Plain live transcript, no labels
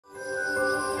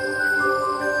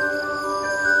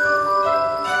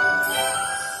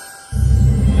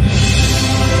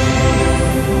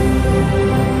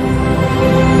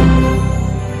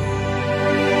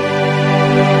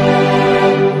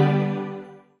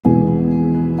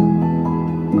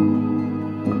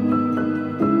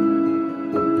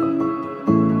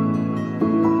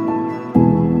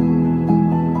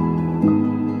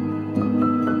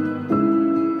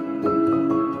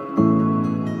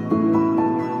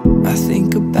I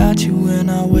think about you when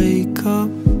I wake up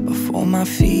before my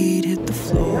feet hit the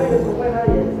floor.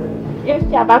 因为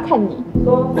下巴看你。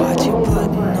 Watch you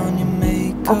putting on your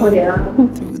makeup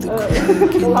through the crack in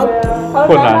the door. 困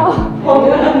难。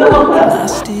 And I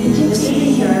still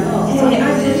see you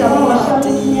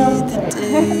the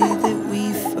day that we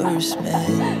first met.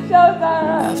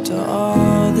 After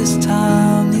all this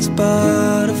time, these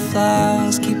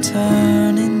butterflies keep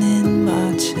turning in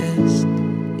my chest.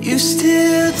 You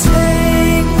still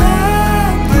take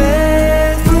my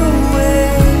breath away.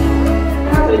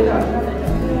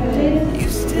 You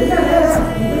still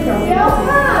take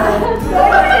my breath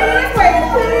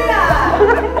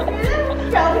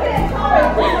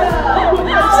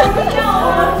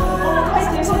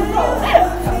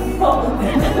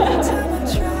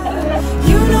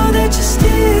You know that you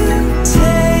still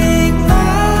take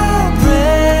my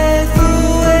breath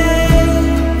away.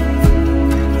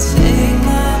 Take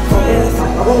my breath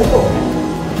away.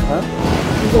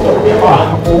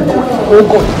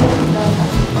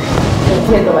 今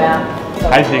天怎么样？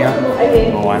还行啊，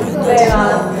好玩。累吗？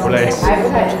不累。还不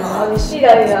太好。你记得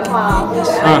你的话，等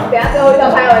下最后一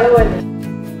道拍完就问你。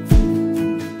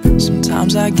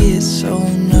 Sometimes I get so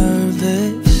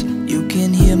nervous, you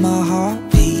can hear my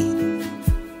heartbeat.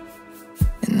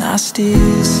 And I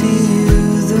still see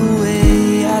you the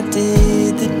way I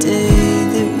did the day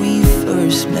that we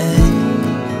first met.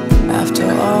 After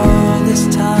all this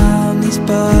time, these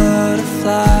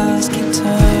butterflies keep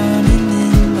turning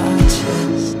in my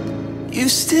chest. You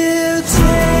still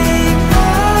take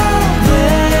my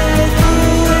breath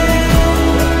away.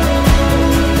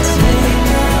 Take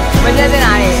my 我们现在在哪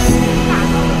里？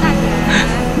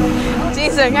精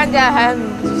神看起来还很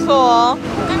不错哦。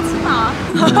刚吃饱，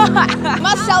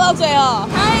妈笑到嘴哦。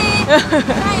可以，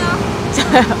加油！加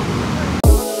油！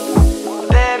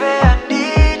 Baby, I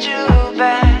need you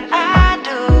back. I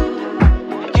do.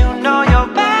 You know your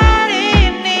body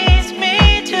needs me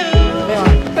too. 没有，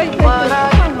可以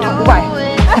500。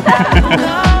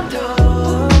Come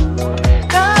through,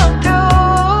 come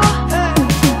through.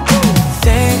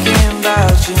 Thinking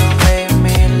about you made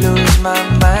me lose my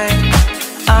mind.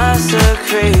 I'm so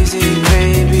crazy,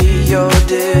 baby, you're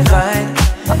divine.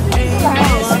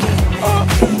 Dreaming, scheming,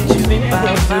 need you by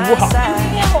my side.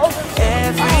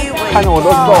 Every way 看着我都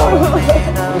瘦了，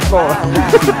都瘦了。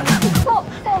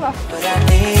 But I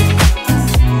need.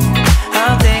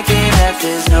 I'm thinking that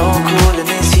there's no cooling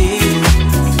this heat.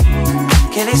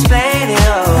 Can't explain it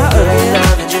all. Good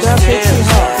love just feels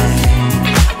right.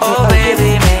 Oh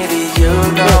baby, maybe you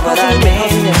know what I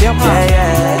mean. Yeah,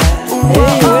 yeah. Ooh,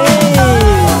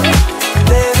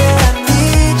 baby, I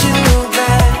need you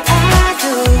back. I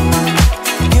do.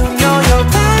 You know your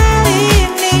body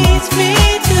needs me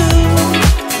too.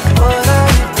 What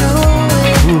are you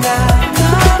doing now?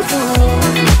 Come through,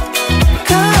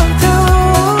 come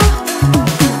through.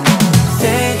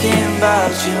 Thinking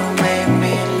about you made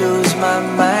me lose my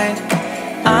mind.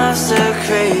 I'm so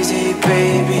crazy,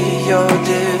 baby, you're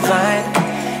divine.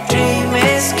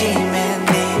 Dreaming, scheming,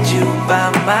 need you by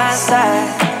my side.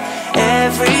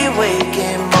 Every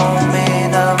waking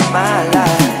moment of my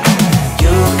life.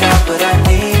 You got what I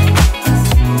need.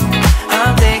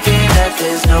 I'm thinking that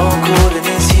there's no cooling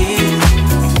this heat.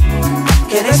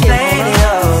 Can't explain it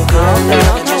all, good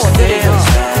love just feels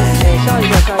right.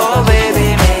 Oh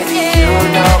baby, maybe you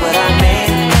know what I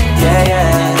mean. Yeah,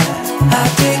 yeah.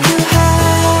 I'll take you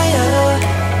higher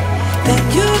than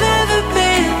you've ever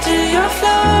been till you're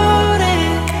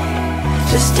floating.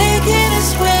 Just taking a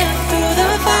swim through the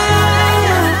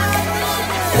fire.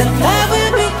 The night